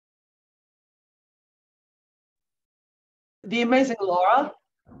the amazing Laura.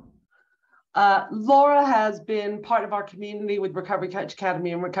 Laura has been part of our community with Recovery Coach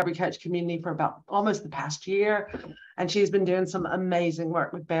Academy and Recovery Coach Community for about almost the past year. And she's been doing some amazing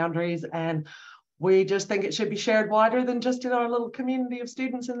work with boundaries. And we just think it should be shared wider than just in our little community of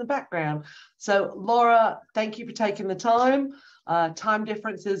students in the background. So Laura, thank you for taking the time. Time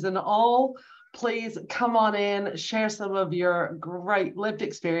differences and all. Please come on in, share some of your great lived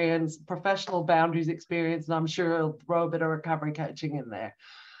experience, professional boundaries experience, and I'm sure you'll throw a bit of recovery coaching in there.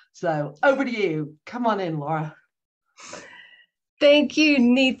 So over to you. Come on in, Laura. Thank you,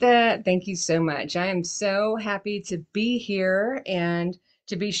 Neetha. Thank you so much. I am so happy to be here and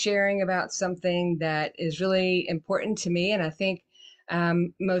to be sharing about something that is really important to me, and I think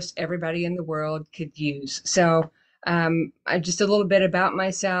most everybody in the world could use. So, just a little bit about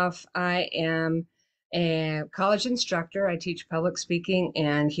myself. I am a college instructor. I teach public speaking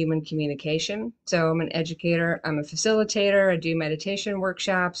and human communication. So I'm an educator, I'm a facilitator, I do meditation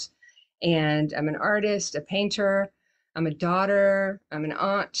workshops, and I'm an artist, a painter. I'm a daughter, I'm an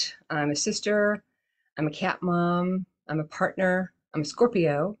aunt, I'm a sister, I'm a cat mom, I'm a partner, I'm a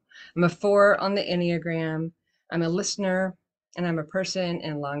Scorpio, I'm a 4 on the Enneagram, I'm a listener, and I'm a person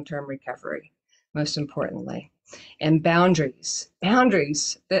in long-term recovery, most importantly. And boundaries,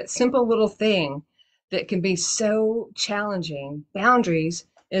 that simple little thing that can be so challenging. Boundaries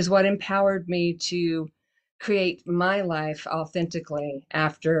is what empowered me to create my life authentically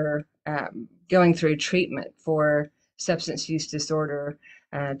after going through treatment for substance use disorder,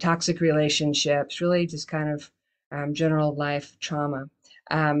 toxic relationships, really just kind of general life trauma.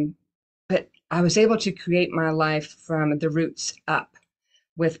 But I was able to create my life from the roots up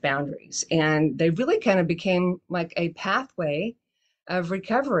with boundaries. And they really kind of became like a pathway of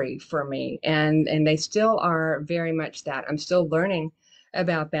recovery for me. And they still are very much that. I'm still learning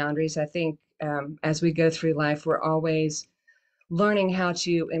about boundaries. I think as we go through life, we're always learning how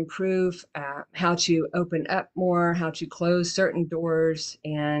to improve, how to open up more, how to close certain doors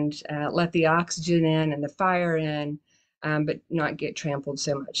and let the oxygen in and the fire in, but not get trampled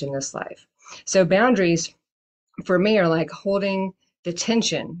so much in this life. So boundaries for me are like holding the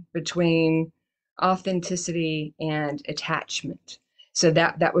tension between authenticity and attachment. So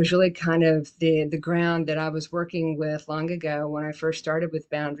that was really kind of the ground that I was working with long ago when I first started with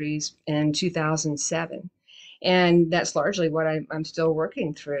boundaries in 2007. And that's largely what I'm still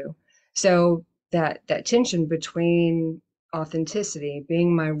working through. So that tension between authenticity,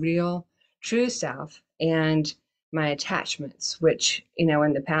 being my real true self, and my attachments, which, in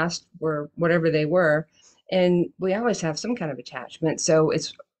the past were whatever they were. And we always have some kind of attachment. So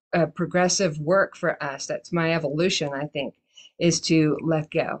it's a progressive work for us. That's my evolution, I think, is to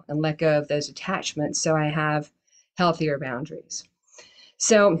let go of those attachments so I have healthier boundaries.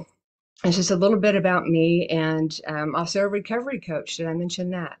 So it's just a little bit about me, and also a recovery coach. Did I mention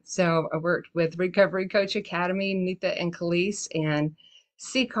that? So I worked with Recovery Coach Academy, Neetha and Khalees, and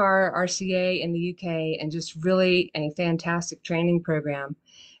CCAR RCA in the UK, and just really a fantastic training program.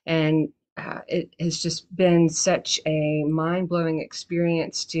 And it has just been such a mind-blowing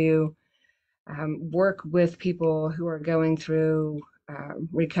experience to work with people who are going through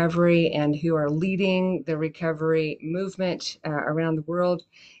recovery and who are leading the recovery movement around the world.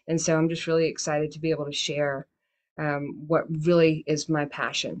 And so I'm just really excited to be able to share what really is my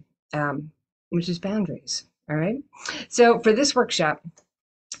passion, which is boundaries. All right. So for this workshop,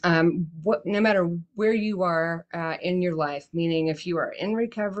 no matter where you are in your life, meaning if you are in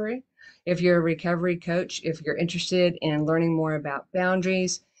recovery, if you're a recovery coach, if you're interested in learning more about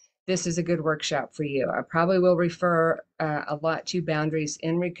boundaries, this is a good workshop for you. I probably will refer a lot to boundaries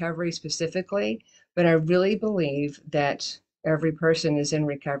in recovery specifically, but I really believe that every person is in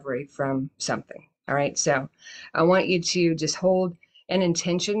recovery from something. All right. So I want you to just hold an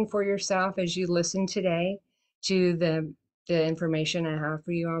intention for yourself as you listen today to the information I have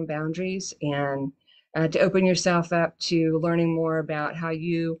for you on boundaries, and to open yourself up to learning more about how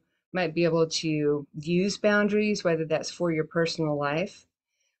you might be able to use boundaries, whether that's for your personal life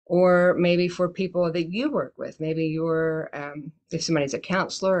or maybe for people that you work with. Maybe you're, if somebody's a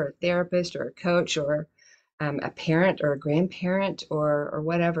counselor or a therapist or a coach or a parent or a grandparent or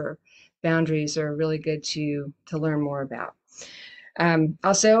whatever, boundaries are really good to learn more about.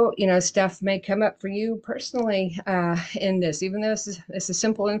 Also, stuff may come up for you personally in this, even though it's a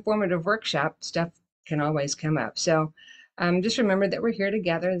simple, informative workshop, stuff can always come up. So just remember that we're here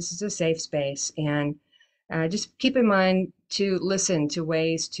together. This is a safe space, and just keep in mind to listen to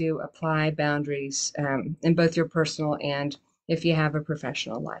ways to apply boundaries in both your personal and if you have a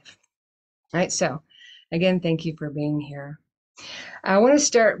professional life. All right. So again, thank you for being here. I want to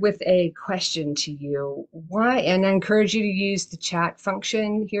start with a question to you. Why, and I encourage you to use the chat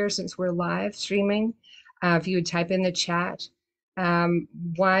function here since we're live streaming. If you would type in the chat,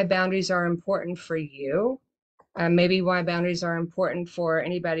 why boundaries are important for you, maybe why boundaries are important for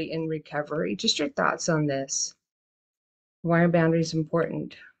anybody in recovery. Just your thoughts on this. Why are boundaries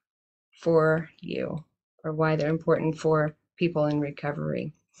important for you, or why they're important for people in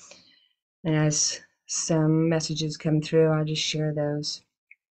recovery? And as some messages come through, I'll just share those.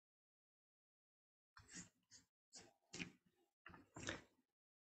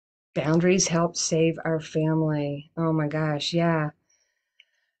 Boundaries help save our family. Oh my gosh, yeah.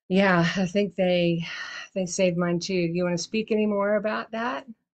 Yeah, I think they saved mine too. You want to speak any more about that?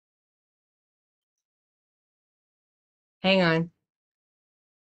 Hang on.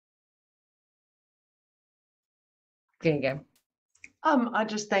 There you go. I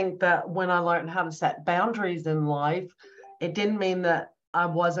just think that when I learned how to set boundaries in life, it didn't mean that I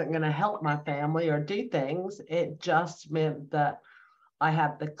wasn't going to help my family or do things. It just meant that I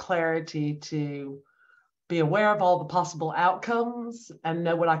had the clarity to be aware of all the possible outcomes and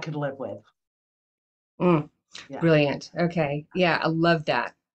know what I could live with. Yeah. Brilliant. Okay. Yeah, I love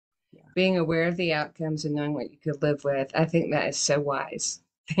that. Yeah. Being aware of the outcomes and knowing what you could live with. I think that is so wise.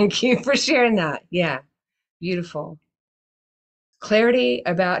 Thank you for sharing that. Yeah. Beautiful. Clarity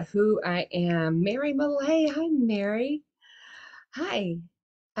about who I am. Mary Millay. Hi, Mary. Hi.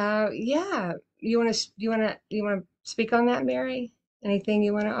 Yeah. You want to speak on that, Mary? Anything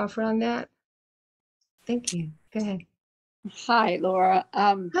you want to offer on that? Thank you. Go ahead. Hi, Laura.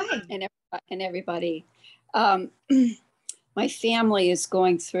 Hi. And everybody. My family is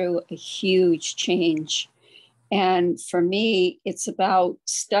going through a huge change. And for me, it's about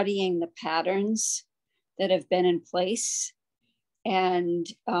studying the patterns that have been in place and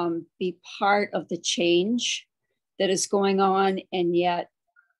be part of the change that is going on, and yet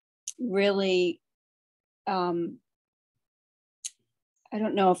really, I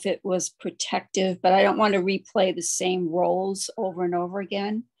don't know if it was protective, but I don't want to replay the same roles over and over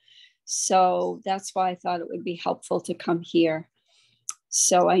again. So that's why I thought it would be helpful to come here.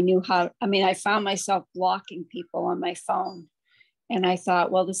 So I knew I found myself blocking people on my phone, and I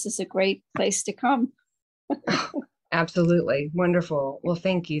thought, well, this is a great place to come. Absolutely. Wonderful. Well,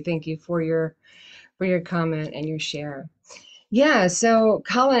 thank you. Thank you for your comment and your share. Yeah, so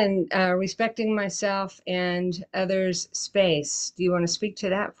Colin, respecting myself and others' space. Do you want to speak to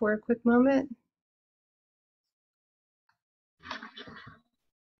that for a quick moment?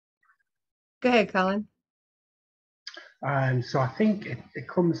 Go ahead, Colin. So I think it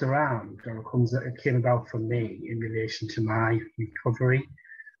comes around, or it came about for me in relation to my recovery.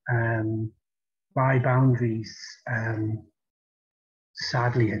 My boundaries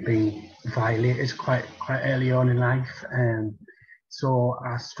sadly had been violated quite early on in life, so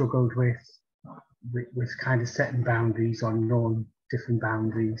I struggled with kind of setting boundaries or knowing different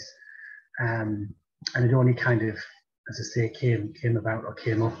boundaries, and it only kind of, as I say, came about or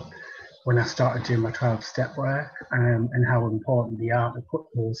came up when I started doing my 12-step work, and how important they are to put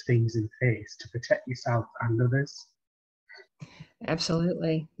those things in place to protect yourself and others.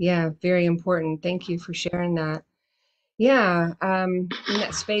 Absolutely. Yeah, very important. Thank you for sharing that. Yeah, and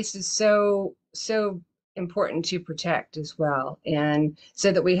that space is so important to protect as well, and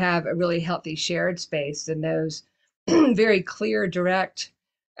so that we have a really healthy shared space, and those very clear, direct,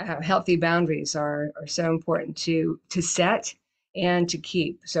 healthy boundaries are so important to set and to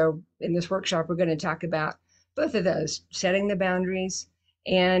keep. So in this workshop, we're going to talk about both of those, setting the boundaries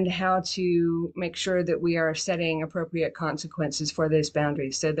and how to make sure that we are setting appropriate consequences for those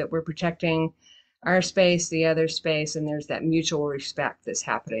boundaries so that we're protecting our space, the other space, and there's that mutual respect that's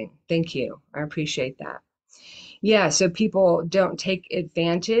happening. Thank you. I appreciate that. Yeah, so people don't take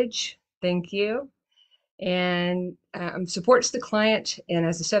advantage. Thank you. And supports the client. And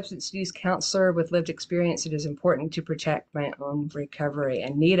as a substance use counselor with lived experience, it is important to protect my own recovery.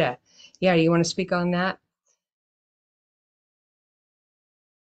 And Nita, yeah, you want to speak on that?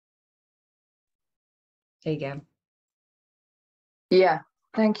 There you go. Yeah,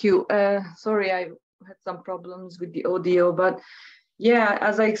 thank you. Sorry, I had some problems with the audio, but yeah,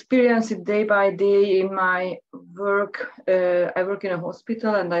 as I experience it day by day in my work, I work in a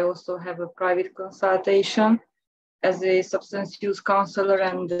hospital and I also have a private consultation as a substance use counselor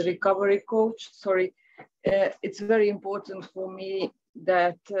and recovery coach. Sorry, it's very important for me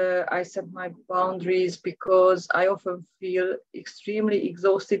that I set my boundaries because I often feel extremely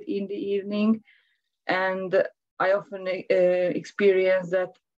exhausted in the evening, and I often experience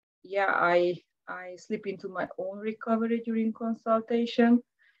that, yeah, I slip into my own recovery during consultation.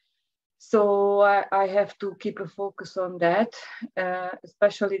 So I have to keep a focus on that,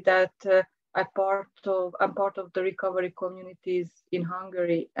 especially that I'm part of the recovery communities in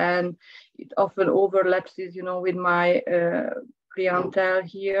Hungary, and it often overlaps, with my clientele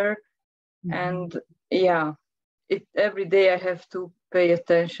here. Mhm. And yeah, every day I have to pay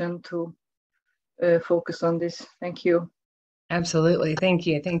attention to focus on this. Thank you. Absolutely. Thank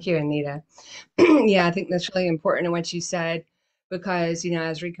you. Thank you, Anita. Yeah, I think that's really important in what you said, because,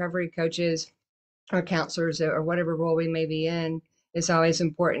 as recovery coaches or counselors or whatever role we may be in, it's always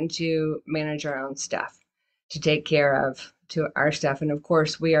important to manage our own stuff, to take care of to our stuff. And of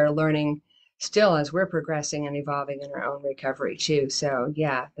course, we are learning still as we're progressing and evolving in our own recovery too. So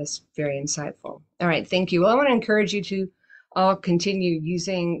yeah, that's very insightful. All right, thank you. Well, I want to encourage you to all continue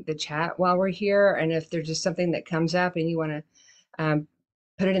using the chat while we're here. And if there's just something that comes up and you want to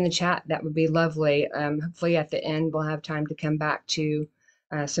put it in the chat, that would be lovely. Hopefully at the end, we'll have time to come back to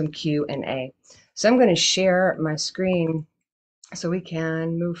some Q&A. So I'm going to share my screen so we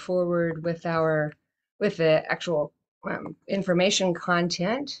can move forward with the actual information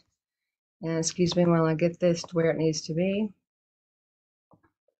content. And excuse me while I get this to where it needs to be.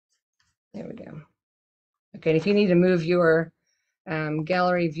 There we go. Okay, if you need to move your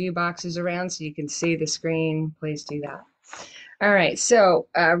gallery view boxes around so you can see the screen, please do that. All right, so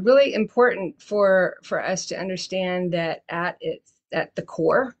really important for us to understand that at the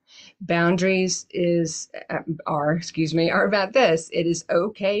core, boundaries are about this. It is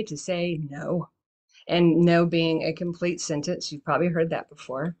okay to say no, and no being a complete sentence. You've probably heard that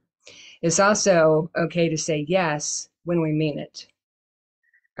before. It's also okay to say yes when we mean it.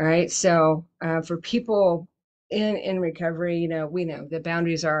 All right, so for people in recovery, we know that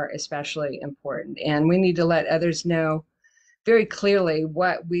boundaries are especially important, and we need to let others know very clearly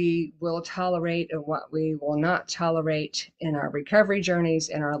what we will tolerate and what we will not tolerate in our recovery journeys,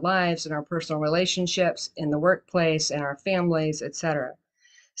 in our lives, in our personal relationships, in the workplace, in our families, etc.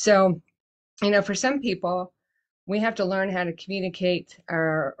 So, for some people, we have to learn how to communicate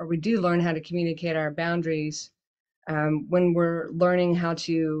or we do learn how to communicate our boundaries when we're learning how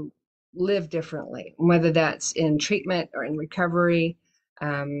to live differently, whether that's in treatment or in recovery,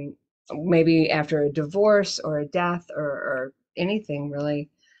 maybe after a divorce or a death or anything really.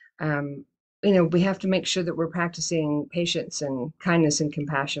 We have to make sure that we're practicing patience and kindness and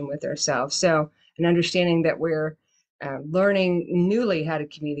compassion with ourselves. So, and understanding that we're learning newly how to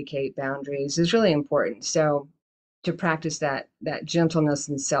communicate boundaries is really important. So, to practice that gentleness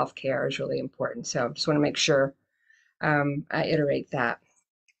and self-care is really important. So, just want to make sure I iterate that.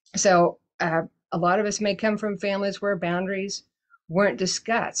 So a lot of us may come from families where boundaries weren't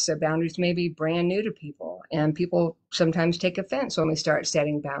discussed. So boundaries may be brand new to people, and people sometimes take offense when we start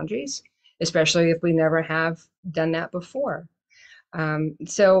setting boundaries, especially if we never have done that before.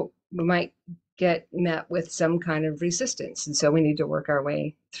 So we might get met with some kind of resistance. And so we need to work our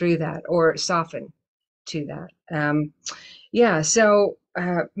way through that or soften to that. So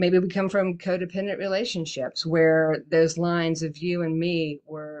maybe we come from codependent relationships where those lines of you and me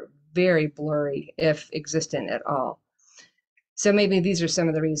were very blurry, if existent at all. So maybe these are some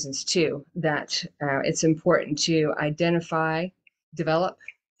of the reasons too that it's important to identify, develop,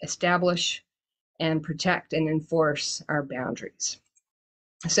 establish, and protect and enforce our boundaries.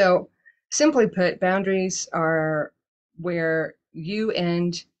 So simply put, boundaries are where you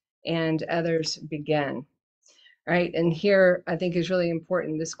end and others begin. Right. And here I think is really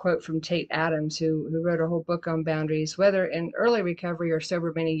important this quote from Tate Adams, who wrote a whole book on boundaries. Whether in early recovery or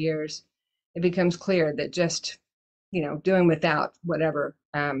sober many years, it becomes clear that just, doing without whatever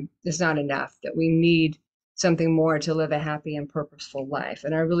is not enough, that we need something more to live a happy and purposeful life.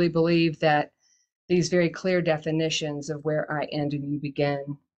 And I really believe that these very clear definitions of where I end and you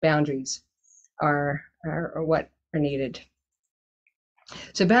begin, boundaries, are what are needed.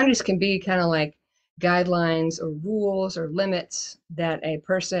 So boundaries can be kind of like guidelines or rules or limits that a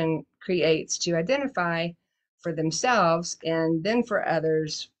person creates to identify for themselves and then for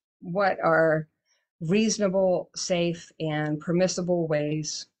others what are reasonable, safe, and permissible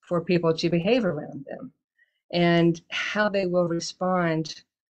ways for people to behave around them and how they will respond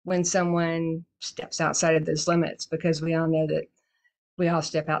when someone steps outside of those limits, because we all know that we all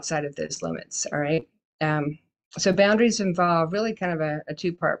step outside of those limits. All right. So boundaries involve really kind of a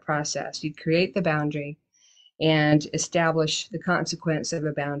two-part process. You create the boundary and establish the consequence of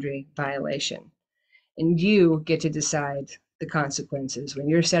a boundary violation. And you get to decide the consequences. When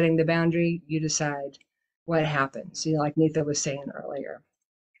you're setting the boundary, you decide what happens, like Neetha was saying earlier.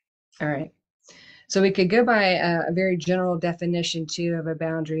 All right. So we could go by a very general definition too of a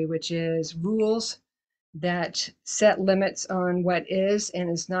boundary, which is rules that set limits on what is and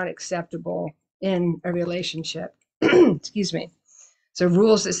is not acceptable in a relationship. Excuse me. So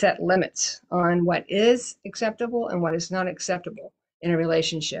rules that set limits on what is acceptable and what is not acceptable in a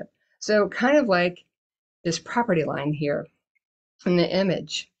relationship. So kind of like this property line here in the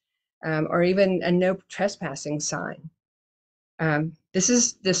image, or even a no trespassing sign.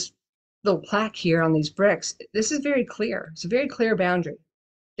 This little plaque here on these bricks. This is very clear. It's a very clear boundary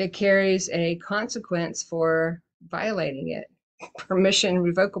that carries a consequence for violating it, permission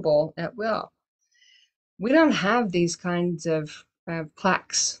revocable at will. We don't have these kinds of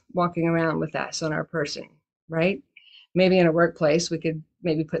plaques walking around with us on our person, right? Maybe in a workplace, we could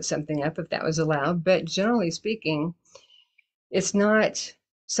maybe put something up if that was allowed, but generally speaking, it's not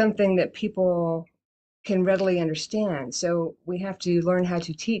something that people can readily understand. So we have to learn how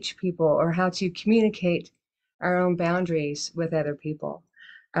to teach people or how to communicate our own boundaries with other people.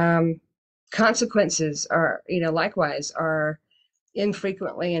 Consequences are, likewise are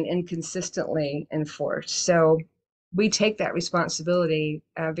infrequently and inconsistently enforced. So we take that responsibility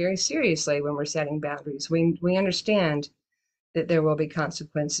very seriously when we're setting boundaries. We understand that there will be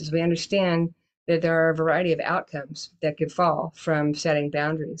consequences. We understand that there are a variety of outcomes that could fall from setting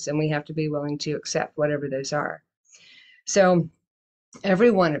boundaries, and we have to be willing to accept whatever those are. So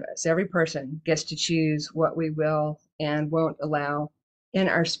every one of us, every person gets to choose what we will and won't allow in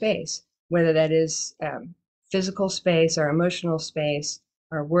our space, whether that is physical space, our emotional space,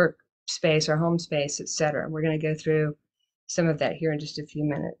 our work space, our home space, etc. We're going to go through some of that here in just a few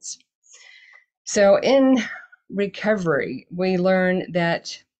minutes. So in recovery, we learn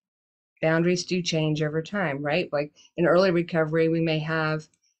that boundaries do change over time, right? Like in early recovery, we may have,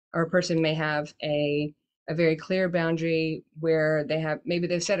 or a person may have a very clear boundary where maybe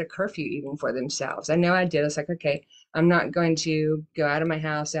they've set a curfew even for themselves. I know I did. It's like, okay, I'm not going to go out of my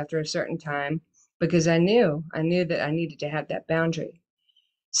house after a certain time because I knew that I needed to have that boundary.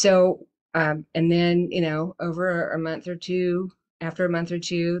 So, and then, over a month or two, after a month or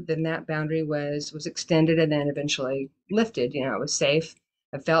two, then that boundary was extended and then eventually lifted. It was safe.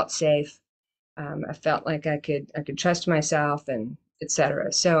 I felt safe. I felt like I could trust myself, and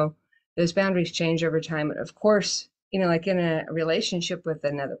etc. So those boundaries change over time. And of course, like in a relationship with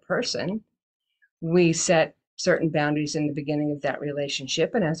another person, we set certain boundaries in the beginning of that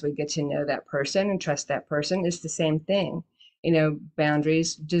relationship. And as we get to know that person and trust that person, it's the same thing.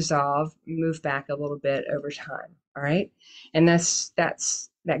 Boundaries dissolve, move back a little bit over time. All right. And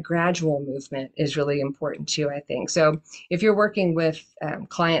that gradual movement is really important too, I think. So if you're working with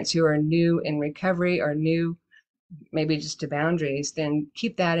clients who are new in recovery or new maybe just to boundaries, then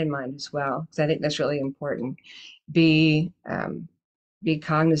keep that in mind as well, because I think that's really important. Be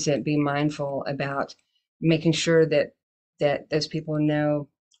cognizant, be mindful about making sure that those people know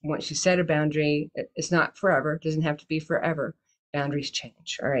once you set a boundary, it's not forever, it doesn't have to be forever. Boundaries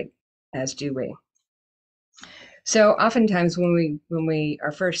change, all right, as do we. So oftentimes when we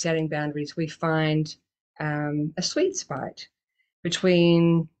are first setting boundaries, we find a sweet spot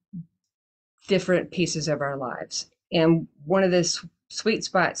between different pieces of our lives. And one of the sweet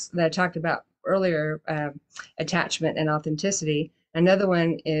spots that I talked about earlier, attachment and authenticity. Another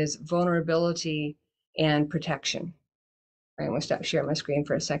one is vulnerability and protection. All right, I'm going to stop sharing my screen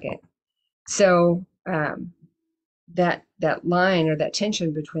for a second. So that line or that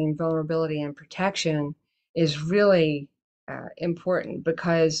tension between vulnerability and protection is really important,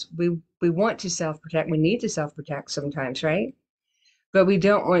 because we want to self-protect. We need to self-protect sometimes, right? But we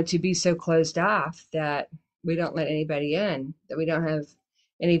don't want to be so closed off that we don't let anybody in, that we don't have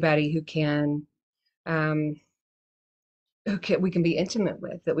anybody who we can be intimate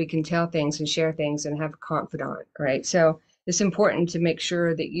with, that we can tell things and share things and have a confidant, right? So it's important to make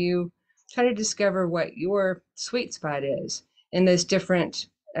sure that you try to discover what your sweet spot is in those different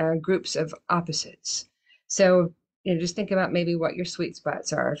groups of opposites. So just think about maybe what your sweet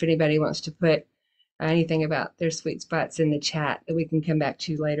spots are. If anybody wants to put anything about their sweet spots in the chat that we can come back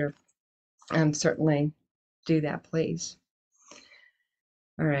to later, certainly do that, please.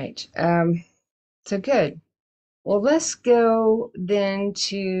 All right, so good. Well, let's go then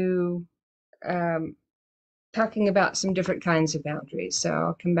to talking about some different kinds of boundaries. So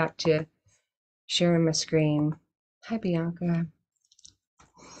I'll come back to sharing my screen. Hi, Bianca.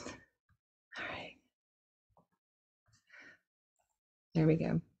 All right. There we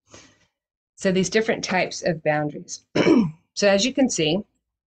go. So these different types of boundaries. So as you can see,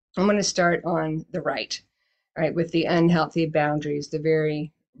 I'm going to start on the right, all right, with the unhealthy boundaries, the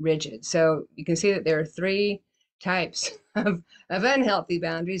very rigid. So you can see that there are 3 types of unhealthy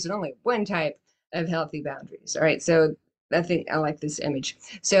boundaries and only 1 type of healthy boundaries. All right, so I think I like this image.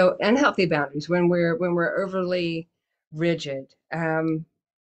 So unhealthy boundaries, when we're overly rigid,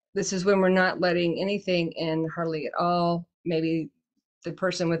 this is when we're not letting anything in hardly at all. Maybe the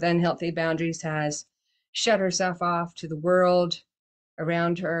person with unhealthy boundaries has shut herself off to the world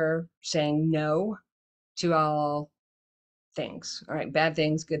around her, saying no to all things. All right, bad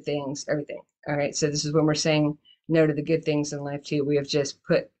things, good things, everything. All right, so this is when we're saying no to the good things in life too. We have just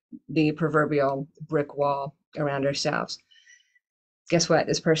put the proverbial brick wall around ourselves. Guess what?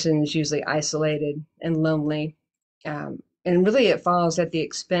 This person is usually isolated and lonely. And really, it falls at the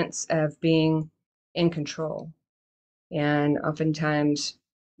expense of being in control. And oftentimes,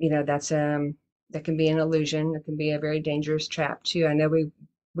 that's that can be an illusion. It can be a very dangerous trap too. I know we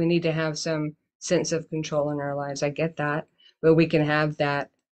need to have some sense of control in our lives. I get that, but we can have that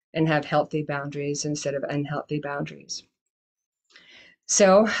and have healthy boundaries instead of unhealthy boundaries.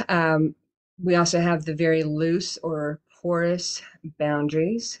 So we also have the very loose or porous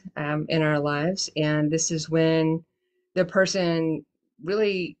boundaries in our lives. And this is when the person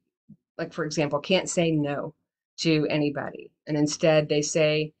really, like, for example, can't say no to anybody. And instead they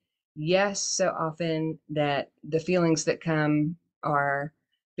say yes so often that the feelings that come are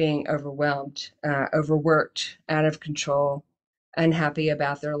being overwhelmed, overworked, out of control, unhappy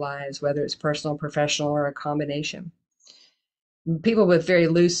about their lives, whether it's personal, professional, or a combination. People with very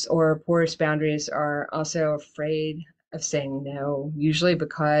loose or porous boundaries are also afraid of saying no, usually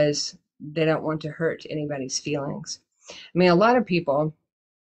because they don't want to hurt anybody's feelings. I mean, a lot of people,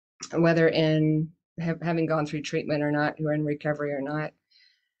 whether having gone through treatment or not, who are in recovery or not,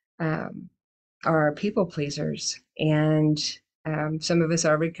 are people pleasers. And some of us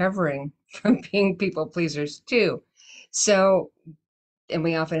are recovering from being people pleasers too. So, and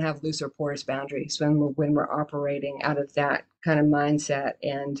we often have loose or porous boundaries when we're operating out of that kind of mindset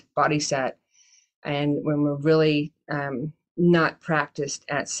and body set, and when we're really not practiced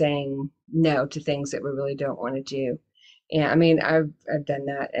at saying no to things that we really don't want to do. And I mean, I've done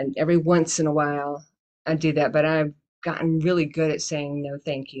that, and every once in a while I do that, but I've gotten really good at saying no,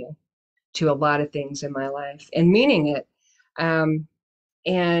 thank you, to a lot of things in my life and meaning it.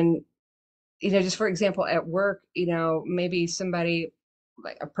 And just for example, at work, maybe somebody,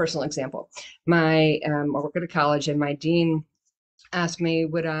 like a personal example, I work at a college, and my dean asked me,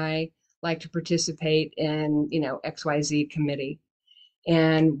 would I like to participate in, XYZ committee?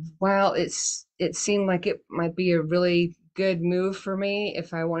 And while it seemed like it might be a really good move for me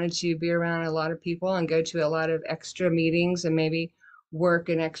if I wanted to be around a lot of people and go to a lot of extra meetings and maybe work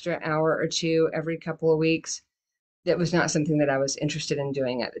an extra hour or two every couple of weeks, that was not something that I was interested in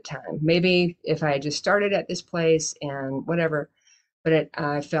doing at the time. Maybe if I had just started at this place and whatever, but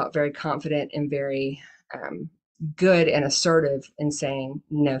I felt very confident and very good and assertive in saying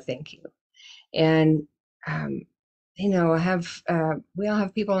no, thank you. And we all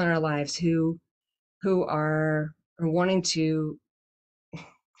have people in our lives who are wanting to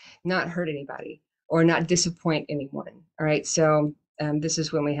not hurt anybody or not disappoint anyone. All right, so this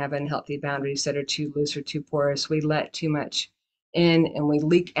is when we have unhealthy boundaries that are too loose or too porous. We let too much in and we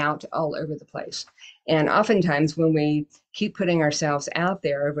leak out all over the place. And oftentimes when we keep putting ourselves out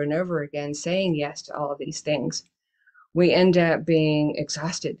there over and over again, saying yes to all of these things, we end up being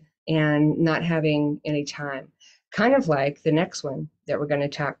exhausted and not having any time. Kind of like the next one that we're going to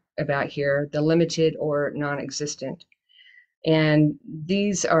talk about here, the limited or non-existent. And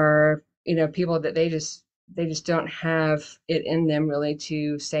these are, people that they just don't have it in them really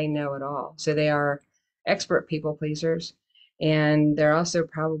to say no at all. So they are expert people pleasers, and they're also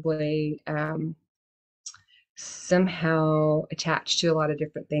probably somehow attached to a lot of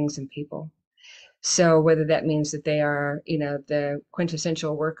different things and people. So whether that means that they are, the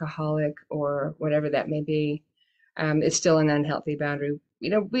quintessential workaholic or whatever that may be, it's still an unhealthy boundary.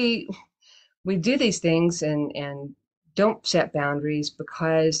 We do these things and don't set boundaries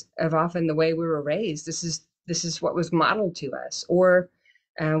because of often the way we were raised. This is what was modeled to us, or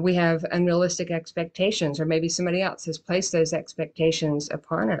we have unrealistic expectations, or maybe somebody else has placed those expectations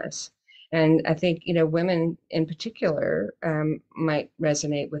upon us. And I think, women in particular might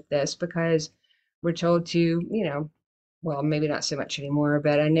resonate with this because we're told to, well, maybe not so much anymore,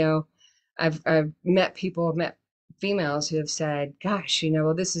 but I know I've met females who have said, gosh,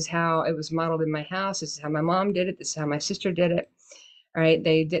 well, this is how it was modeled in my house. This is how my mom did it. This is how my sister did it. All right.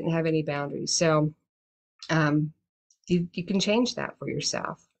 They didn't have any boundaries. So you can change that for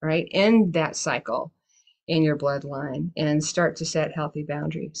yourself, right? End that cycle in your bloodline and start to set healthy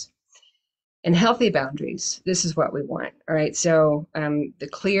boundaries. And healthy boundaries, this is what we want. All right. So the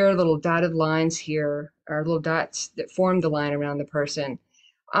clear little dotted lines here, are little dots that form the line around the person,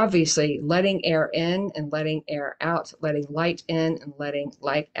 obviously letting air in and letting air out, letting light in and letting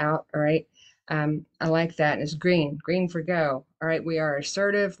light out. All right. I like that. And it's green, green for go. All right. We are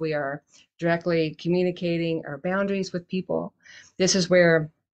assertive. We are directly communicating our boundaries with people. This is where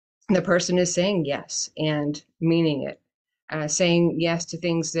the person is saying yes and meaning it, saying yes to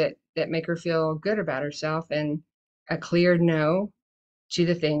things that make her feel good about herself, and a clear no to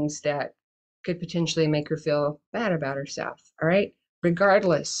the things that could potentially make her feel bad about herself. All right,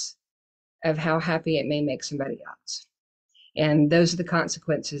 regardless of how happy it may make somebody else. And those are the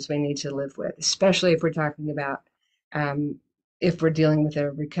consequences we need to live with, especially if we're talking about if we're dealing with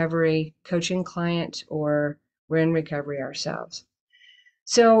a recovery coaching client or we're in recovery ourselves.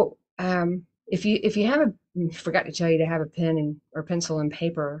 So if you have forgot to tell you to have a pen or pencil and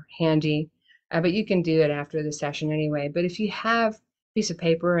paper handy, but you can do it after the session anyway. But if you have a piece of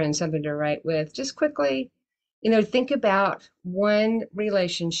paper and something to write with, just quickly, think about one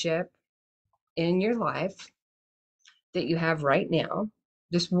relationship in your life that you have right now,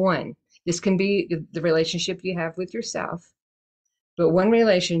 just one. This can be the relationship you have with yourself, but one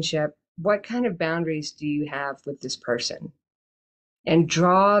relationship. What kind of boundaries do you have with this person? And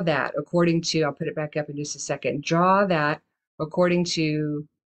draw that according to, I'll put it back up in just a second, draw that according to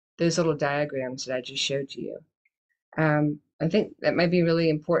those little diagrams that I just showed to you. I think that might be really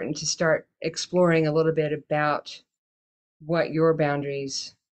important to start exploring a little bit about what your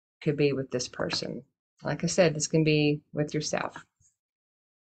boundaries could be with this person. Like I said, this can be with yourself.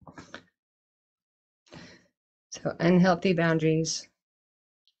 So unhealthy boundaries,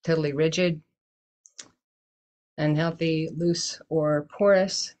 totally rigid, unhealthy, loose or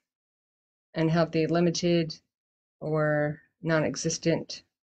porous, unhealthy, limited or non-existent,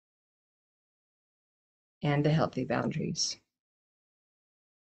 and the healthy boundaries.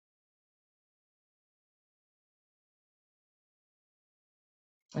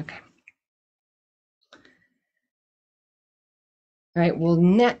 Okay. All right, well,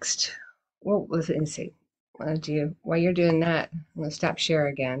 next, well, let's see. While you're doing that, I'm going to stop share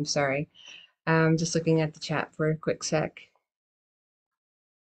again. Sorry. I'm just looking at the chat for a quick sec.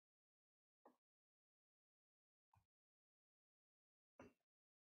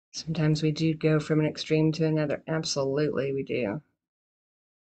 Sometimes we do go from an extreme to another. Absolutely, we do.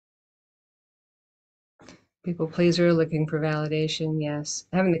 People pleaser, looking for validation, yes.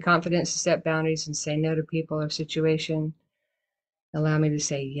 Having the confidence to set boundaries and say no to people or situation. Allow me to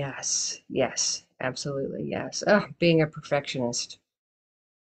say yes, yes, absolutely, yes. Oh, being a perfectionist.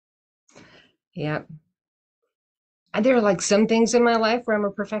 Yep. And there are like some things in my life where I'm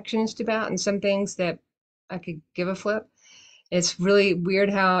a perfectionist about, and some things that I could give a flip. It's really weird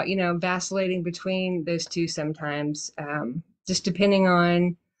how, vacillating between those two sometimes, just depending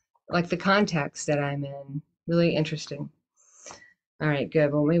on like the context that I'm in. Really interesting. All right,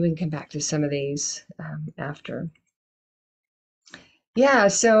 good. Well, maybe we can come back to some of these after. Yeah,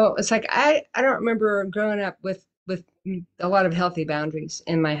 so it's like I don't remember growing up with a lot of healthy boundaries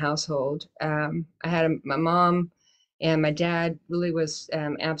in my household. I had my mom and my dad really was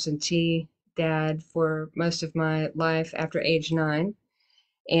absentee dad for most of my life after age 9.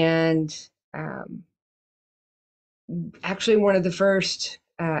 And actually one of the first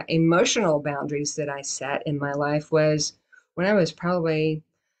emotional boundaries that I set in my life was when I was probably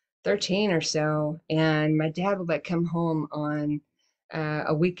 13 or so, and my dad would like come home on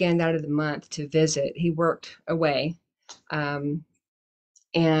a weekend out of the month to visit. He worked away and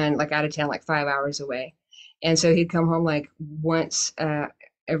like out of town, like 5 hours away. And so he'd come home like once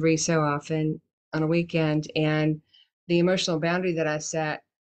every so often on a weekend. And the emotional boundary that I set,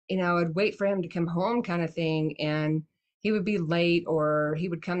 I would wait for him to come home kind of thing. And he would be late or he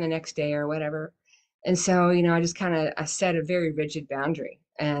would come the next day or whatever. And so, I just I set a very rigid boundary.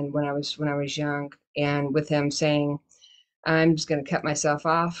 And when I was young, and with him saying, I'm just going to cut myself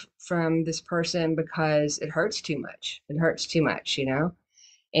off from this person because it hurts too much. It hurts too much,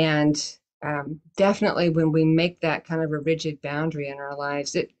 And definitely when we make that kind of a rigid boundary in our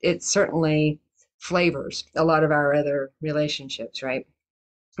lives, it certainly flavors a lot of our other relationships, right?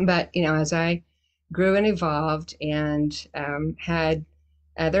 But, as I grew and evolved and had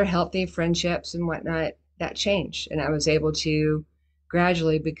other healthy friendships and whatnot, that changed. And I was able to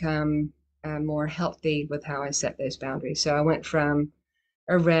gradually become more healthy with how I set those boundaries. So I went from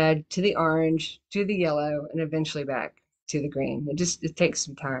a red to the orange to the yellow and eventually back to the green. It takes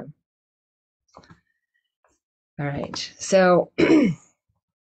some time. All right. So we'll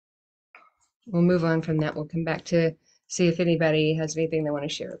move on from that. We'll come back to see if anybody has anything they want to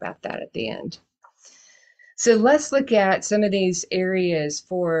share about that at the end. So let's look at some of these areas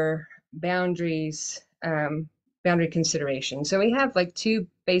for boundaries boundary consideration. So we have like two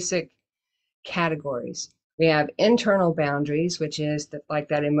basic categories. We have internal boundaries, which is like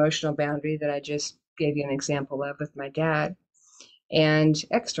that emotional boundary that I just gave you an example of with my dad, and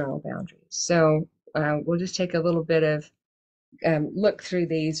external boundaries. So we'll just take a little bit of look through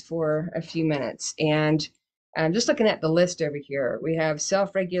these for a few minutes. And just looking at the list over here, we have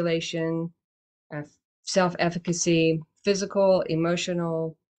self-regulation, self-efficacy, physical,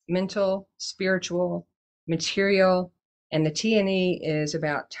 emotional, mental, spiritual, material, and the T&E is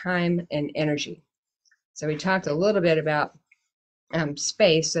about time and energy. So we talked a little bit about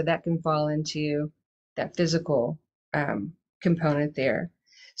space, so that can fall into that physical component there.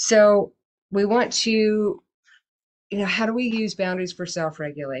 So we want to, how do we use boundaries for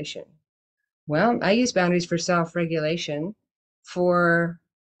self-regulation? Well, I use boundaries for self-regulation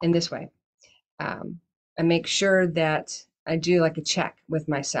in this way. I make sure that I do like a check with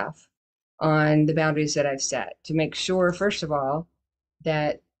myself on the boundaries that I've set to make sure, first of all,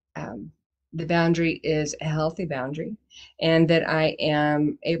 that the boundary is a healthy boundary and that I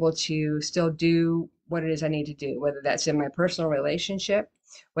am able to still do what it is I need to do, whether that's in my personal relationship,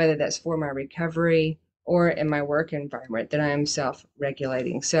 whether that's for my recovery or in my work environment, that I am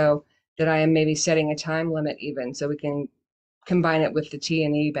self-regulating. So that I am maybe setting a time limit even, so we can combine it with the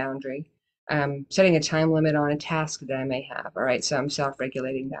T&E boundary, setting a time limit on a task that I may have. All right, so I'm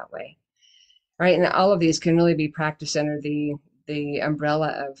self-regulating that way. All right, and all of these can really be practiced under the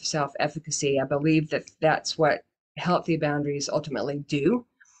umbrella of self-efficacy. I believe that that's what healthy boundaries ultimately do,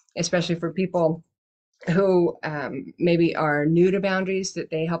 especially for people who maybe are new to boundaries, that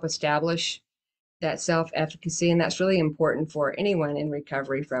they help establish that self-efficacy. And that's really important for anyone in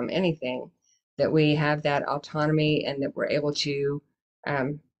recovery from anything, that we have that autonomy and that we're able to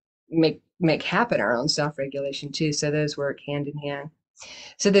make happen our own self-regulation too. So those work hand in hand.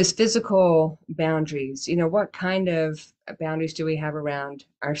 So those physical boundaries, what kind of boundaries do we have around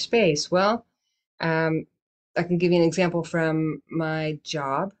our space? Well, I can give you an example from my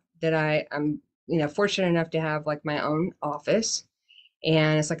job that I'm fortunate enough to have like my own office.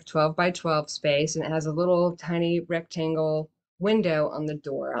 And it's like a 12 by 12 space, and it has a little tiny rectangle window on the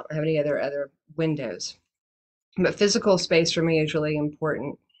door. I don't have any other windows. But physical space for me is really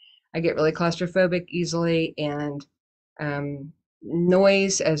important. I get really claustrophobic easily, and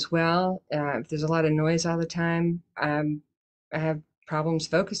noise as well. If there's a lot of noise all the time, I have problems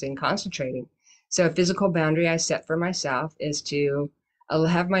focusing, concentrating. So a physical boundary I set for myself is to I'll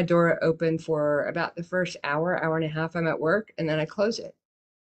have my door open for about the first hour and a half I'm at work, and then I close it.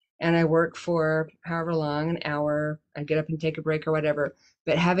 And I work for however long, an hour, I get up and take a break or whatever.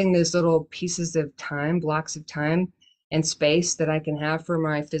 But having those little pieces of time, blocks of time and space that I can have for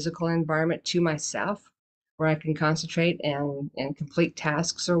my physical environment to myself, where I can concentrate and complete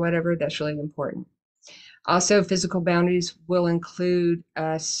tasks or whatever, that's really important. Also, physical boundaries will include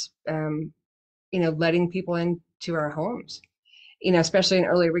us, letting people into our homes. Especially in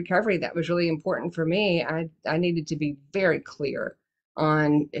early recovery, that was really important for me. I needed to be very clear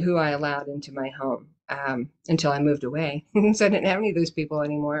on who I allowed into my home until I moved away. So I didn't have any of those people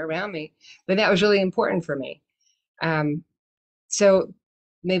anymore around me, but that was really important for me. So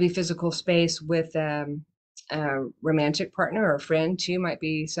maybe physical space with a romantic partner or a friend too might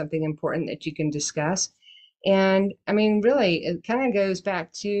be something important that you can discuss. And I mean, really, it kind of goes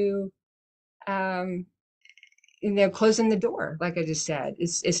back to closing the door, like I just said.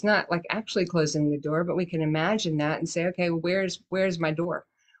 It's not like actually closing the door, but we can imagine that and say, okay, well, where's my door?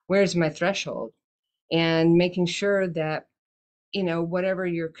 Where's my threshold? And making sure that, whatever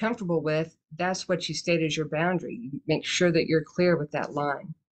you're comfortable with, that's what you state as your boundary. You make sure that you're clear with that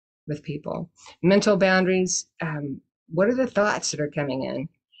line with people. Mental boundaries, what are the thoughts that are coming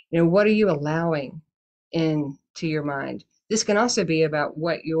in? What are you allowing into your mind? This can also be about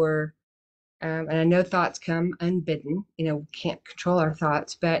what you're and I know thoughts come unbidden, can't control our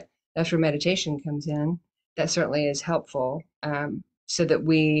thoughts, but that's where meditation comes in. That certainly is helpful, so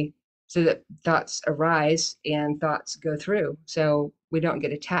that thoughts arise and thoughts go through. So we don't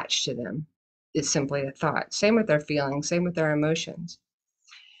get attached to them. It's simply a thought. Same with our feelings, same with our emotions.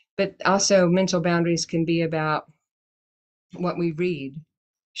 But also mental boundaries can be about what we read,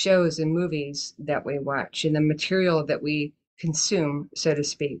 shows and movies that we watch, and the material that we consume, so to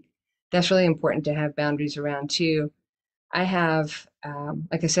speak. That's really important to have boundaries around too. I have,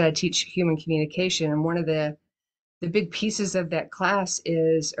 like I said, I teach human communication, and one of the big pieces of that class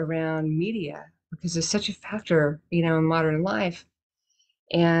is around media, because it's such a factor, in modern life.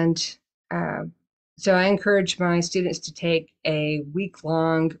 And so I encourage my students to take a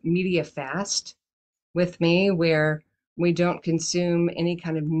week-long media fast with me, where we don't consume any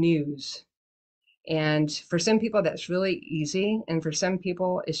kind of news. And for some people, that's really easy. And for some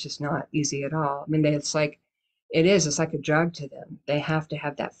people, it's just not easy at all. I mean, it's like a drug to them. They have to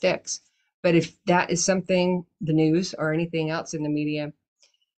have that fix. But if that is something, the news or anything else in the media,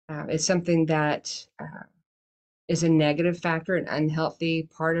 is something that is a negative factor, an unhealthy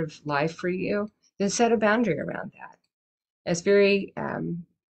part of life for you, then set a boundary around that. It's very,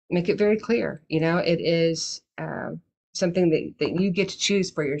 make it very clear. It is something that you get to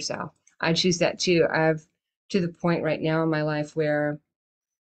choose for yourself. I choose that too. I've to the point right now in my life where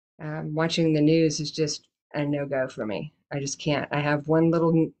watching the news is just a no-go for me. I just can't. I have one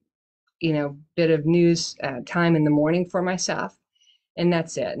little, bit of news time in the morning for myself, and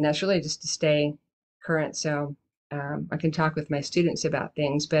that's it. And that's really just to stay current. So I can talk with my students about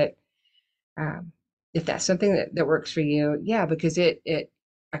things, but if that's something that works for you, yeah, because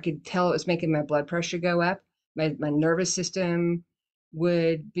I could tell it was making my blood pressure go up. My nervous system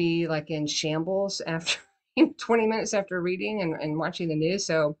would be like in shambles after 20 minutes after reading and watching the news.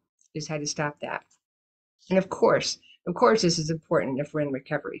 So just had to stop that. And of course, this is important if we're in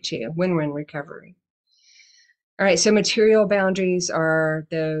recovery too, when we're in recovery. All right, so material boundaries are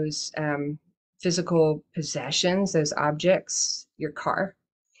those physical possessions, those objects, your car,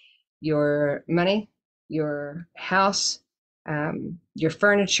 your money, your house, your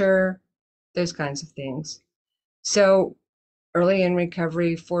furniture, those kinds of things. So early in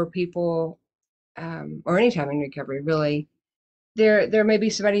recovery for people, or anytime in recovery, really, there may be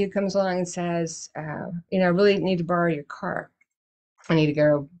somebody who comes along and says, I really need to borrow your car. I need to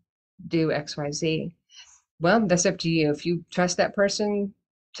go do X, Y, Z. Well, that's up to you. If you trust that person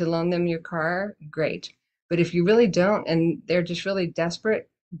to loan them your car, great. But if you really don't, and they're just really desperate,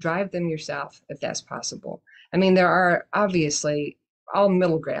 drive them yourself if that's possible. I mean, there are obviously all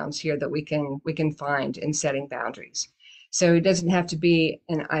middle grounds here that we can find in setting boundaries. So it doesn't have to be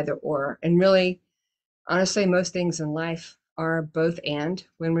an either or. And really, honestly, most things in life are both and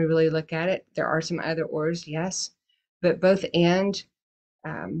when we really look at it. There are some either ors, yes, but both and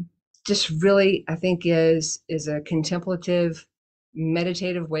just really, I think, is a contemplative,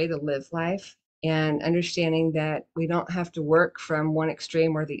 meditative way to live life, and understanding that we don't have to work from one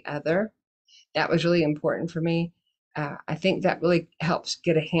extreme or the other. That was really important for me. I think that really helps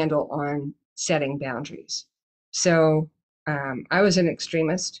get a handle on setting boundaries. So I was an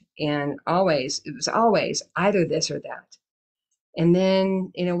extremist, and it was always either this or that. And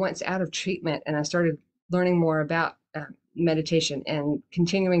then, once out of treatment and I started learning more about meditation and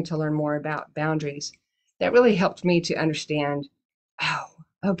continuing to learn more about boundaries, that really helped me to understand, oh,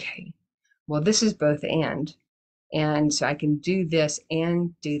 okay, well, this is both and so I can do this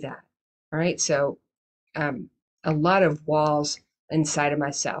and do that. All right. So a lot of walls inside of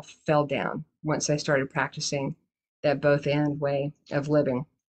myself fell down once I started practicing that both and way of living.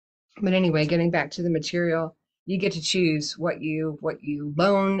 But anyway, getting back to the material, you get to choose what you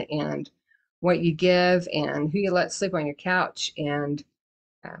loan and what you give and who you let sleep on your couch and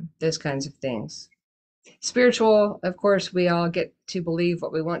those kinds of things. Spiritual, of course, we all get to believe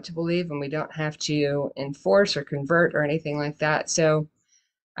what we want to believe, and we don't have to enforce or convert or anything like that. So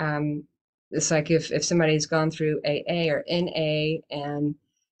it's like if somebody's gone through AA or NA and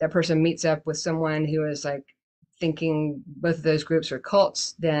that person meets up with someone who is like thinking both of those groups are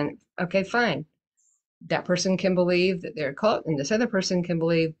cults, then okay, fine. That person can believe that they're a cult, and this other person can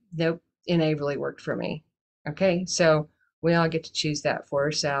believe, nope, NA really worked for me. Okay, so we all get to choose that for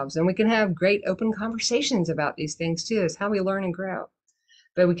ourselves, and we can have great open conversations about these things too. It's how we learn and grow.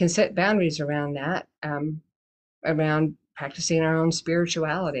 But we can set boundaries around that, around practicing our own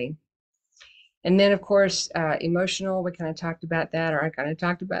spirituality. And then, of course, emotional, we kind of talked about that, or I kind of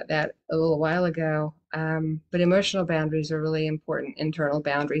talked about that a little while ago. But emotional boundaries are really important, internal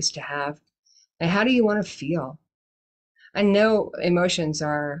boundaries to have. And how do you want to feel? I know emotions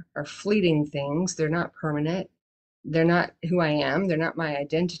are fleeting things. They're not permanent. They're not who I am. They're not my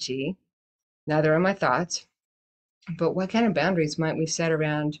identity. Neither are my thoughts. But what kind of boundaries might we set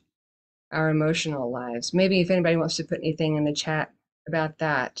around our emotional lives? Maybe if anybody wants to put anything in the chat about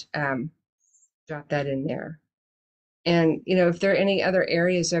that, drop that in there. And, if there are any other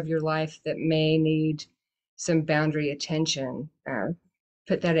areas of your life that may need some boundary attention,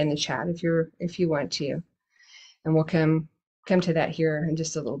 put that in the chat if you want to. And we'll come to that here in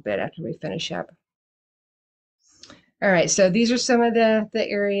just a little bit after we finish up. All right, so these are some of the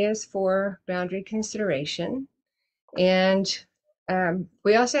areas for boundary consideration. And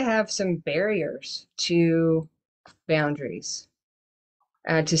we also have some barriers to boundaries,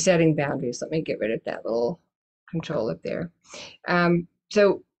 to setting boundaries. Let me get rid of that little control up there.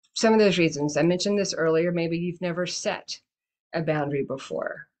 So some of those reasons, I mentioned this earlier, maybe you've never set a boundary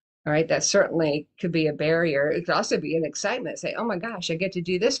before. All right, that certainly could be a barrier. It could also be an excitement. Say, oh my gosh, I get to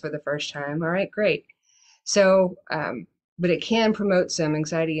do this for the first time. All right, great. So, but it can promote some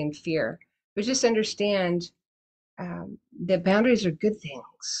anxiety and fear. But just understand that boundaries are good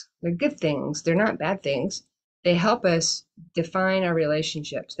things. They're good things. They're not bad things. They help us define our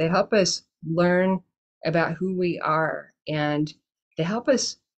relationships. They help us learn about who we are, and they help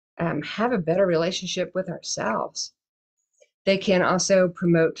us have a better relationship with ourselves. They can also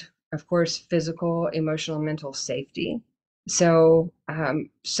promote, of course, physical, emotional, and mental safety. So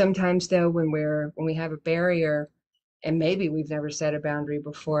sometimes though, when we have a barrier, and maybe we've never set a boundary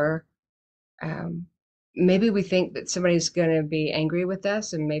before, maybe we think that somebody's going to be angry with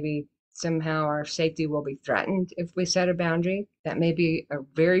us, and maybe somehow our safety will be threatened if we set a boundary. That may be a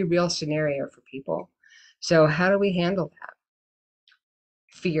very real scenario for people. So how do we handle that?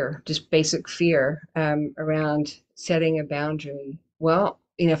 Fear, just basic fear around setting a boundary. Well,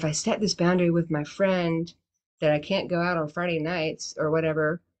 if I set this boundary with my friend that I can't go out on Friday nights or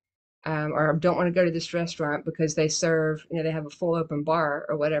whatever, or don't want to go to this restaurant because they serve, they have a full open bar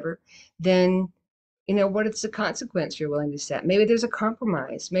or whatever, then, what is the consequence you're willing to set? Maybe there's a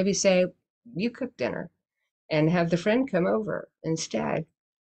compromise. Maybe say, you cook dinner and have the friend come over instead.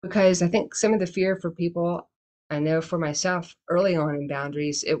 Because I think some of the fear for people, I know for myself early on in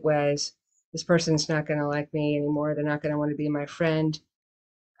boundaries, it was this person's not going to like me anymore. They're not going to want to be my friend.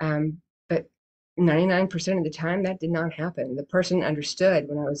 But 99% of the time, that did not happen. The person understood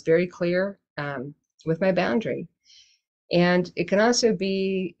when I was very clear with my boundary. And it can also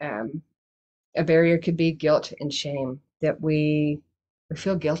be a barrier, could be guilt and shame, that we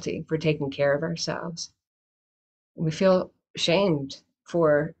feel guilty for taking care of ourselves. We feel shamed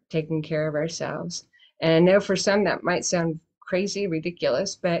for taking care of ourselves. And I know for some that might sound crazy,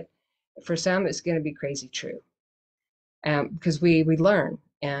 ridiculous, but for some it's going to be crazy true. Because we learn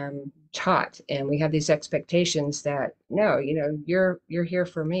and taught, and we have these expectations that, no, you're here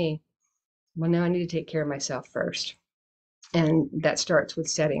for me. Well, now I need to take care of myself first. And that starts with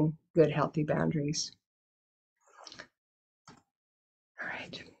setting good, healthy boundaries. All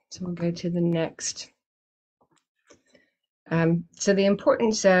right, so we'll go to the next. So the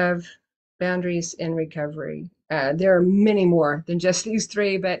importance of boundaries in recovery. There are many more than just these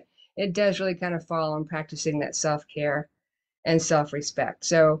three, but it does really kind of fall on practicing that self-care and self-respect.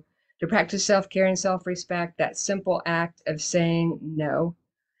 So to practice self-care and self-respect, that simple act of saying no,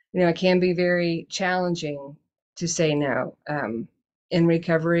 it can be very challenging to say no in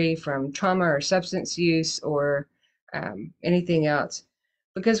recovery from trauma or substance use or anything else,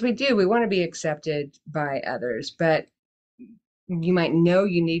 because we want to be accepted by others, but you might know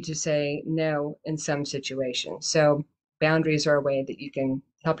you need to say no in some situations. So boundaries are a way that you can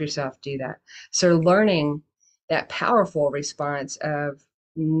help yourself do that. So learning that powerful response of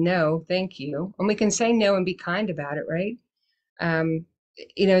no, thank you. And we can say no and be kind about it, right?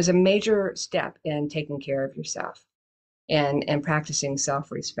 Is a major step in taking care of yourself and practicing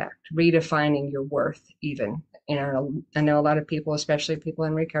self-respect, redefining your worth even. I know a lot of people, especially people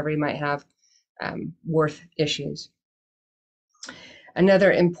in recovery, might have worth issues.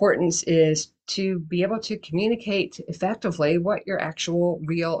 Another importance is to be able to communicate effectively what your actual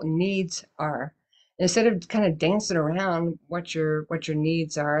real needs are. Instead of kind of dancing around what your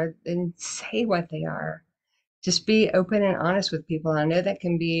needs are, then say what they are. Just be open and honest with people. I know that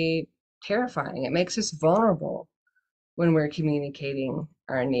can be terrifying. It makes us vulnerable when we're communicating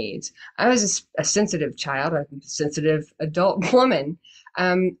our needs. I was a sensitive child, a sensitive adult woman.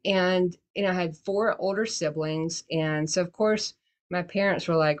 And, I had 4 older siblings. And so, of course, my parents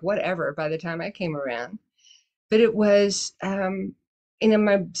were like, whatever, by the time I came around. But it was,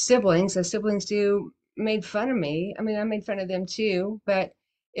 my siblings, as siblings do, made fun of me. I mean, I made fun of them too, but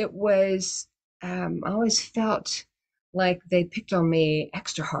it was, I always felt like they picked on me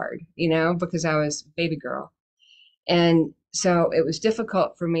extra hard, because I was baby girl. And so it was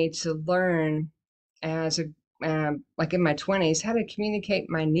difficult for me to learn as like in my 20s, how to communicate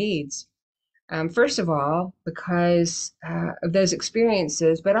my needs. First of all, because of those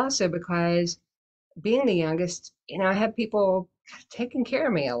experiences, but also because being the youngest, I had people taking care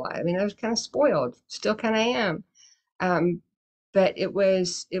of me a lot. I mean, I was kind of spoiled, still kind of am. But it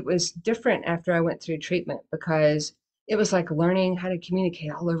was different after I went through treatment, because it was like learning how to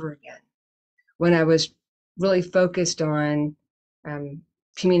communicate all over again when I was really focused on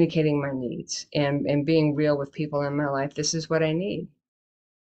communicating my needs and being real with people in my life. This is what I need.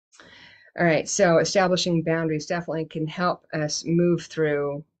 All right, so establishing boundaries definitely can help us move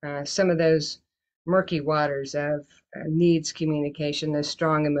through some of those murky waters of needs communication, those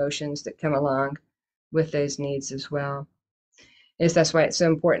strong emotions that come along with those needs as well. That's why it's so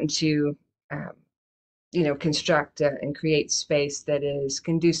important to, construct and create space that is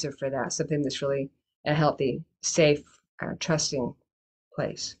conducive for that, something that's really a healthy, safe, trusting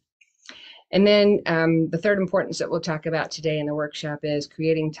place. And then the third importance that we'll talk about today in the workshop is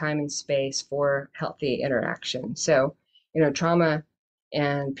creating time and space for healthy interaction. So, trauma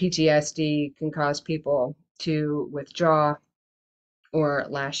and PTSD can cause people to withdraw or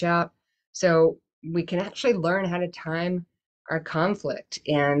lash out. So we can actually learn how to time our conflict.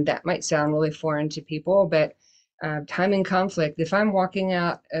 And that might sound really foreign to people, but timing conflict, if I'm walking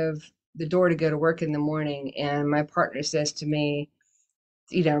out of the door to go to work in the morning and my partner says to me,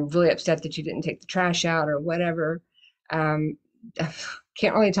 I'm really upset that you didn't take the trash out or whatever, I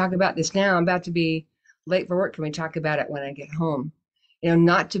can't really talk about this now. I'm about to be late for work. Can we talk about it when I get home?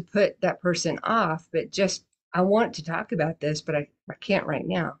 Not to put that person off, but just, I want to talk about this, but I can't right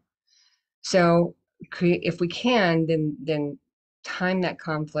now. So if we can, then time that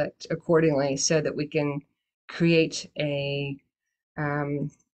conflict accordingly so that we can create a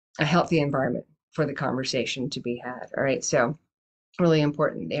healthy environment for the conversation to be had. All right, so really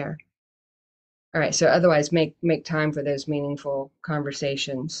important there. All right, so otherwise make time for those meaningful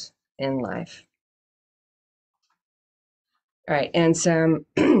conversations in life. All right, and some,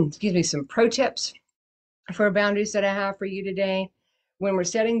 some pro tips for boundaries that I have for you today. When we're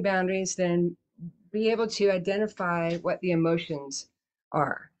setting boundaries, then be able to identify what the emotions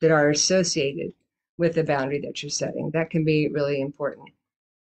are that are associated with the boundary that you're setting. That can be really important.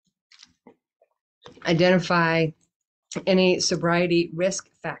 Identify any sobriety risk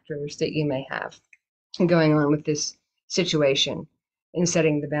factors that you may have going on with this situation in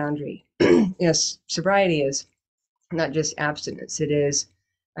setting the boundary. Sobriety is not just abstinence. It is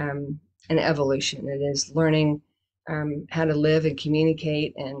an evolution. It is learning how to live and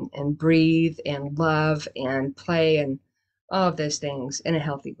communicate and breathe and love and play and all of those things in a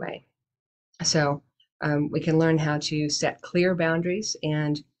healthy way. So we can learn how to set clear boundaries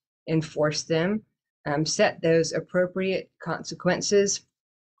and enforce them, set those appropriate consequences.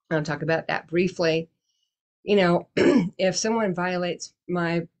 I'll talk about that briefly. If someone violates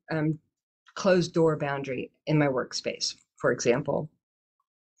my closed door boundary in my workspace, for example,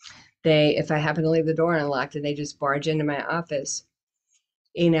 if I happen to leave the door unlocked and they just barge into my office,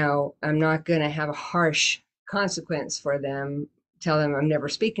 I'm not going to have a harsh consequence for them, tell them I'm never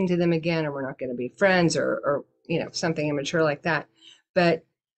speaking to them again, or we're not going to be friends, or something immature like that. But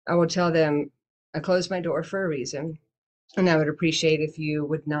I will tell them I closed my door for a reason, and I would appreciate if you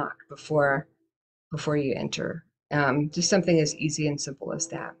would knock before you enter. Just something as easy and simple as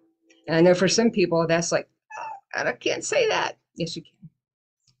that. And I know for some people that's like, I can't say that. Yes, you can.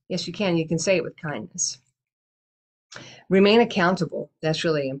 Yes, you can. You can say it with kindness. Remain accountable. That's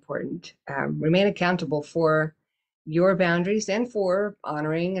really important. Remain accountable for your boundaries and for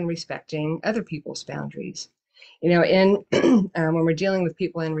honoring and respecting other people's boundaries. When we're dealing with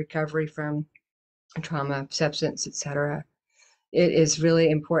people in recovery from trauma, substance, etc., it is really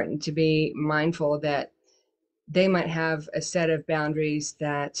important to be mindful that they might have a set of boundaries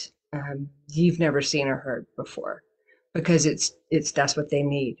that you've never seen or heard before, because that's what they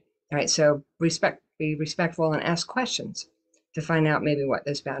need. All right, so be respectful and ask questions to find out maybe what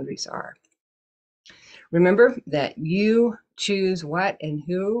those boundaries are. Remember that you choose what and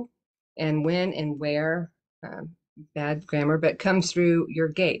who and when and where, bad grammar, but comes through your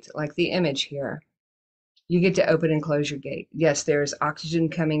gate, like the image here. You get to open and close your gate. Yes, there's oxygen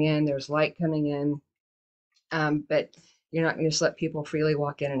coming in, there's light coming in, but you're not going to just let people freely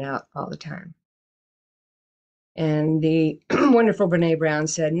walk in and out all the time. And the wonderful Brene Brown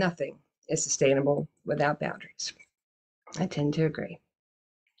said, nothing is sustainable without boundaries. I tend to agree.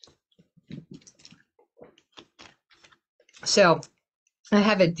 So I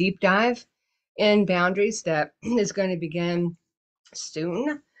have a deep dive in boundaries that is going to begin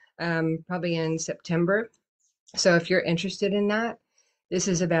soon, probably in September. So if you're interested in that, this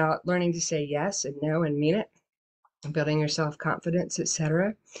is about learning to say yes and no and mean it, building your self-confidence,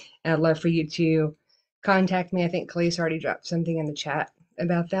 etc. And I'd love for you to contact me. I think Khalees already dropped something in the chat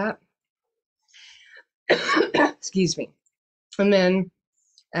about that. Excuse me. And then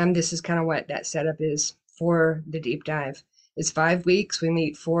this is kind of what that setup is for the deep dive. It's 5 weeks. We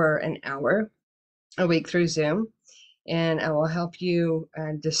meet for an hour a week through Zoom, and I will help you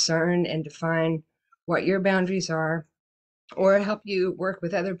discern and define what your boundaries are, or help you work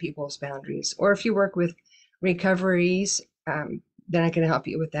with other people's boundaries. Or if you work with recoveries, then I can help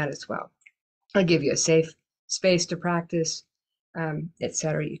you with that as well. I'll give you a safe space to practice,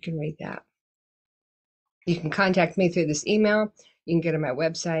 etc. You can read that. You can contact me through this email. You can go to my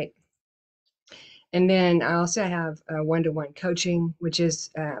website. And then I also have one-to-one coaching, which is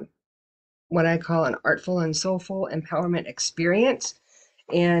what I call an artful and soulful empowerment experience.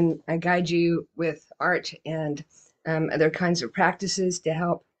 And I guide you with art and other kinds of practices to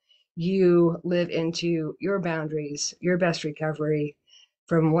help you live into your boundaries, your best recovery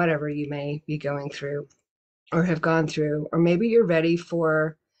from whatever you may be going through or have gone through. Or maybe you're ready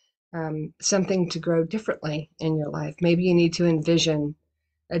for something to grow differently in your life. Maybe you need to envision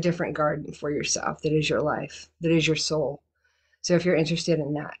a different garden for yourself that is your life, that is your soul. So if you're interested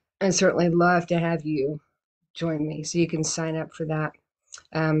in that, I'd certainly love to have you join me. So you can sign up for that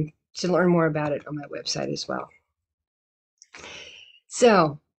to learn more about it on my website as well.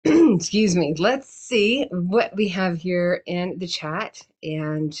 So, excuse me, let's see what we have here in the chat,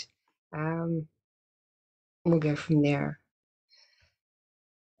 and we'll go from there.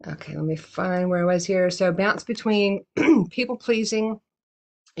 Okay, let me find where I was here. So bounce between people pleasing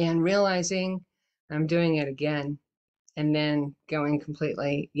and realizing I'm doing it again, and then going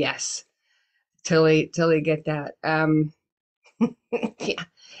completely, yes, totally get that. Yeah,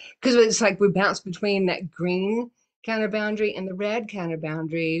 because it's like we bounce between that green kind of boundary and the red kind of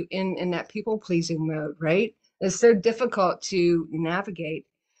boundary in that people pleasing mode, right? It's so difficult to navigate.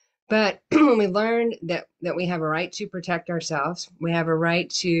 But when we learn that we have a right to protect ourselves, we have a right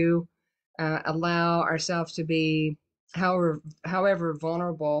to allow ourselves to be however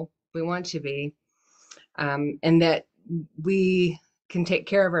vulnerable we want to be, and that we can take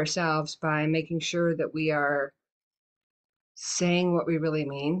care of ourselves by making sure that we are saying what we really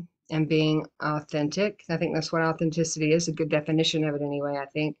mean and being authentic. I think that's what authenticity is, a good definition of it anyway, I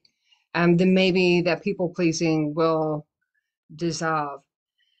think. Then maybe that people pleasing will dissolve.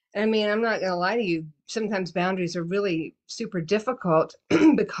 I mean, I'm not going to lie to you. Sometimes boundaries are really super difficult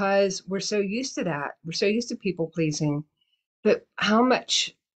because we're so used to that. We're so used to people pleasing. But how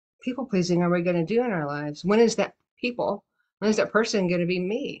much people pleasing are we going to do in our lives? When is that person going to be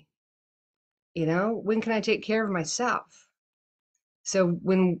me? You know, when can I take care of myself? So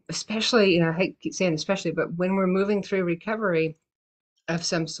when, especially, you know, I hate keep saying especially, but when we're moving through recovery of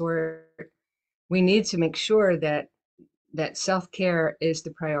some sort, we need to make sure that self-care is the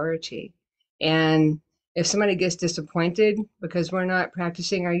priority. And if somebody gets disappointed because we're not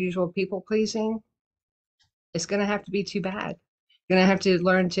practicing our usual people pleasing, it's going to have to be too bad. You're going to have to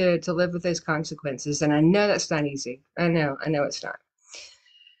learn to live with those consequences. And I know that's not easy. I know it's not.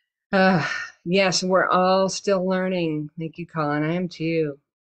 Yes, we're all still learning. Thank you, Colin. I am too.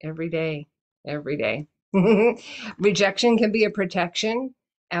 Every day. Rejection can be a protection.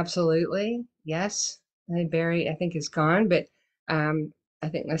 Absolutely. Yes. Barry, I think, is gone, but I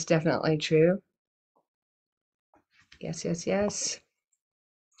think that's definitely true. Yes.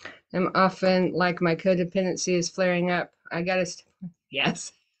 I'm often like my codependency is flaring up.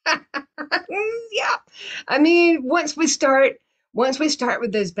 Yes. Yeah. I mean, once we start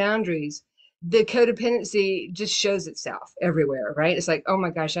with those boundaries, the codependency just shows itself everywhere, right? It's like, oh my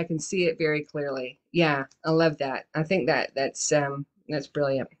gosh, I can see it very clearly. Yeah, I love that. I think that's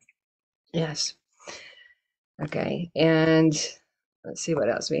brilliant. Yes. Okay. And let's see what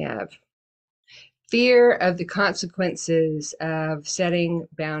else we have. Fear of the consequences of setting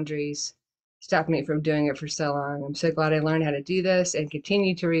boundaries stopped me from doing it for so long. I'm so glad I learned how to do this and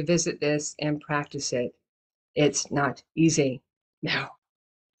continue to revisit this and practice it. It's not easy.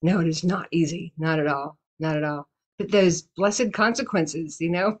 No, it is not easy. Not at all. But those blessed consequences,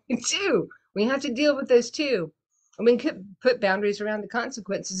 too. We have to deal with those too. And we can put boundaries around the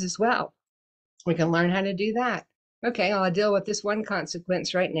consequences as well. We can learn how to do that. Okay, I'll deal with this one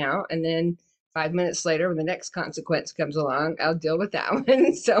consequence right now, and then 5 minutes later, when the next consequence comes along, I'll deal with that one,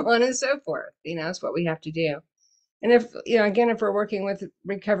 and so on and so forth. That's what we have to do. And if, if we're working with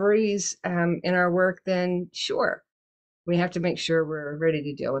recoveries in our work, then sure, we have to make sure we're ready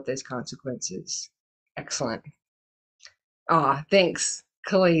to deal with those consequences. Excellent. Thanks,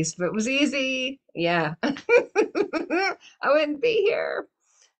 Khalees. But it was easy. Yeah. I wouldn't be here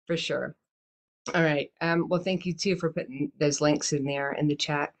for sure. All right. Well, thank you too for putting those links in there in the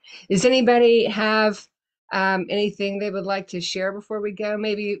chat. Does anybody have anything they would like to share before we go?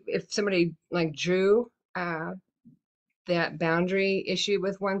 Maybe if somebody like drew that boundary issue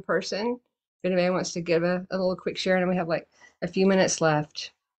with one person, if anybody wants to give a little quick share, and we have like a few minutes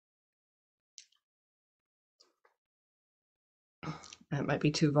left. That might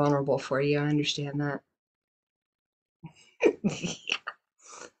be too vulnerable for you. I understand that. Yeah,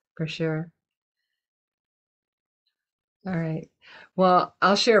 for sure. All right. Well,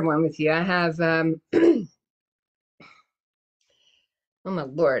 I'll share one with you. I have, oh my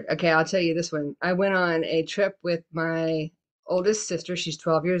Lord. Okay, I'll tell you this one. I went on a trip with my oldest sister, she's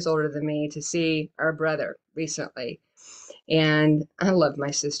 12 years older than me, to see our brother recently. And I love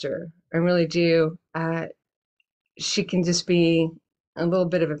my sister. I really do. She can just be a little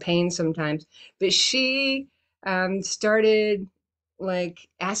bit of a pain sometimes, but she started like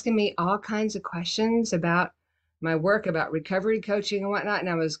asking me all kinds of questions about my work, about recovery coaching and whatnot. And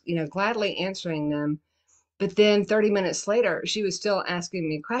I was, gladly answering them. But then 30 minutes later, she was still asking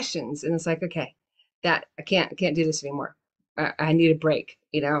me questions. And it's like, okay, that I can't do this anymore. I need a break.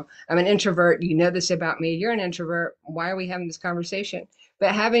 I'm an introvert. You know this about me. You're an introvert. Why are we having this conversation?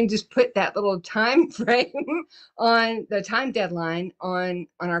 But having just put that little time frame on the time deadline on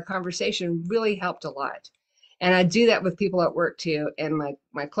our conversation really helped a lot. And I do that with people at work too. And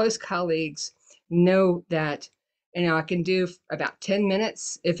my close colleagues know that, I can do about 10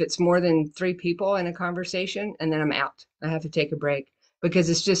 minutes if it's more than 3 people in a conversation, and then I'm out. I have to take a break because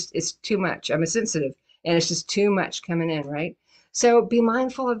it's too much. I'm a sensitive and it's just too much coming in, right? So be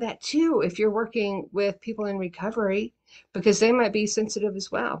mindful of that too if you're working with people in recovery, because they might be sensitive as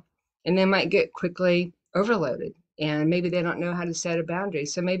well, and they might get quickly overloaded, and maybe they don't know how to set a boundary.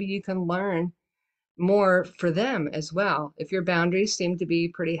 So maybe you can learn more for them as well. If your boundaries seem to be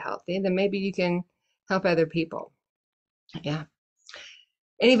pretty healthy, then maybe you can help other people. Yeah.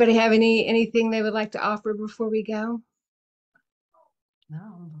 Anybody have anything they would like to offer before we go?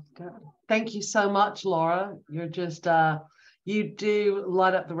 No, that's good. Thank you so much, Laura. You're just you do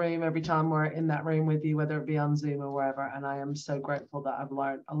light up the room every time we're in that room with you, whether it be on Zoom or wherever. And I am so grateful that I've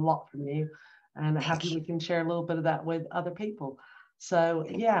learned a lot from you, and happy we can share a little bit of that with other people. So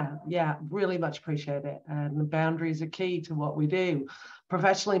yeah, really much appreciate it. And the boundaries are key to what we do,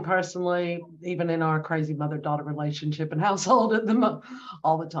 professionally, personally, even in our crazy mother-daughter relationship and household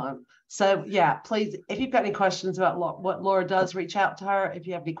all the time. So yeah, please, if you've got any questions about what Laura does, reach out to her. If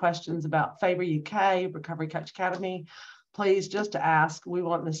you have any questions about Favor UK, Recovery Coach Academy, please just ask. We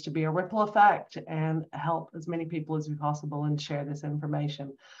want this to be a ripple effect and help as many people as we possible and share this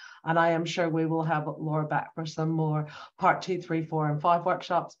information. And I am sure we will have Laura back for some more part 2, 3, 4, and 5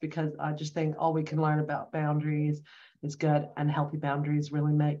 workshops, because I just think all we can learn about boundaries is good, and healthy boundaries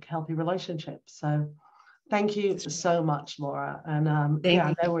really make healthy relationships. So thank you so much, Laura. And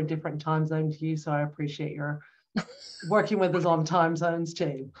I know we're different time zones to you, so I appreciate your working with us on time zones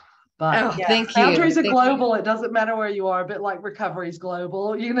too. But boundaries are global. It doesn't matter where you are, a bit like recovery is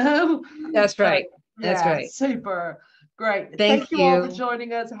global, That's right. That's right. Super. Great. Thank you all for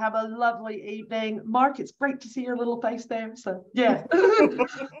joining us. Have a lovely evening. Mark, it's great to see your little face there. So yeah.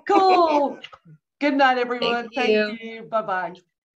 Cool. Good night, everyone. Thank you. Bye-bye.